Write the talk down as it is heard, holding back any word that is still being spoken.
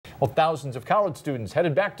Well, thousands of college students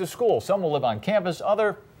headed back to school. Some will live on campus,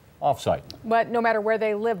 other off-site. But no matter where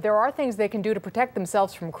they live, there are things they can do to protect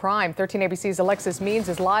themselves from crime. 13 ABC's Alexis Means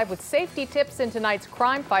is live with safety tips in tonight's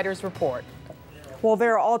Crime Fighters Report. Well,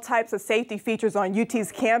 there are all types of safety features on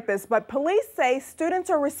UT's campus, but police say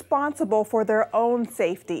students are responsible for their own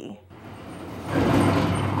safety.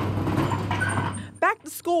 Back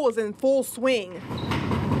to school is in full swing.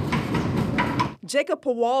 Jacob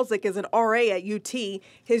Pawalczyk is an RA at UT.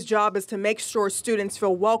 His job is to make sure students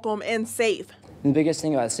feel welcome and safe. The biggest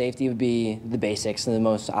thing about safety would be the basics and the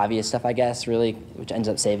most obvious stuff, I guess, really, which ends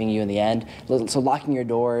up saving you in the end. So locking your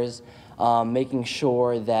doors, making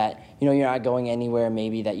sure that you're not going anywhere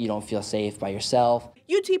maybe that you don't feel safe by yourself.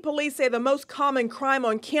 UT police say the most common crime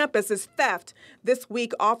on campus is theft. This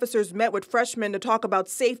week, officers met with freshmen to talk about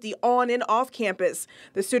safety on and off campus.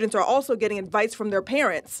 The students are also getting advice from their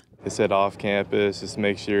parents. They said off campus, just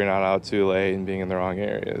make sure you're not out too late and being in the wrong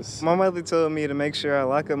areas. My mother told me to make sure I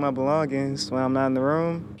lock up my belongings when I'm not in the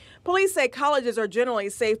room. Police say colleges are generally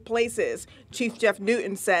safe places. Chief Jeff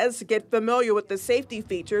Newton says get familiar with the safety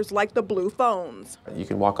features like the blue phones. You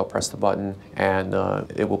can walk up, press the button, and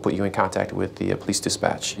it will put you in contact with the police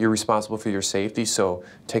dispatch. You're responsible for your safety, so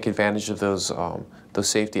take advantage of those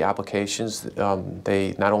safety applications.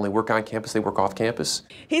 They not only work on campus, they work off campus.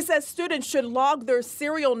 He says students should log their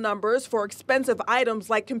serial numbers for expensive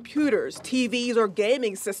items like computers, TVs, or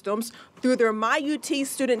gaming systems through their MyUT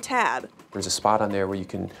student tab. There's a spot on there where you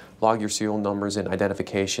can log your serial numbers and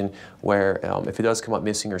identification where if it does come up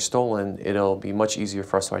missing or stolen, it'll be much easier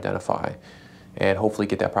for us to identify and hopefully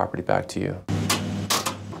get that property back to you.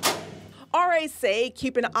 RAs say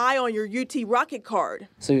keep an eye on your UT Rocket Card.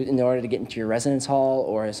 So in order to get into your residence hall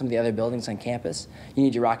or some of the other buildings on campus, you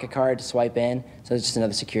need your Rocket Card to swipe in. So it's just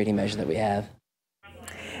another security measure that we have.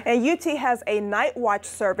 And UT has a night watch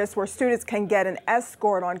service where students can get an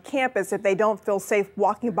escort on campus if they don't feel safe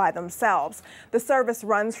walking by themselves. The service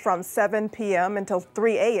runs from 7 p.m. until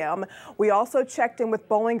 3 a.m. We also checked in with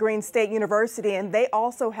Bowling Green State University, and they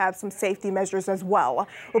also have some safety measures as well.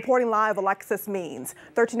 Reporting live, Alexis Means,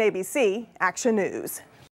 13 ABC Action News.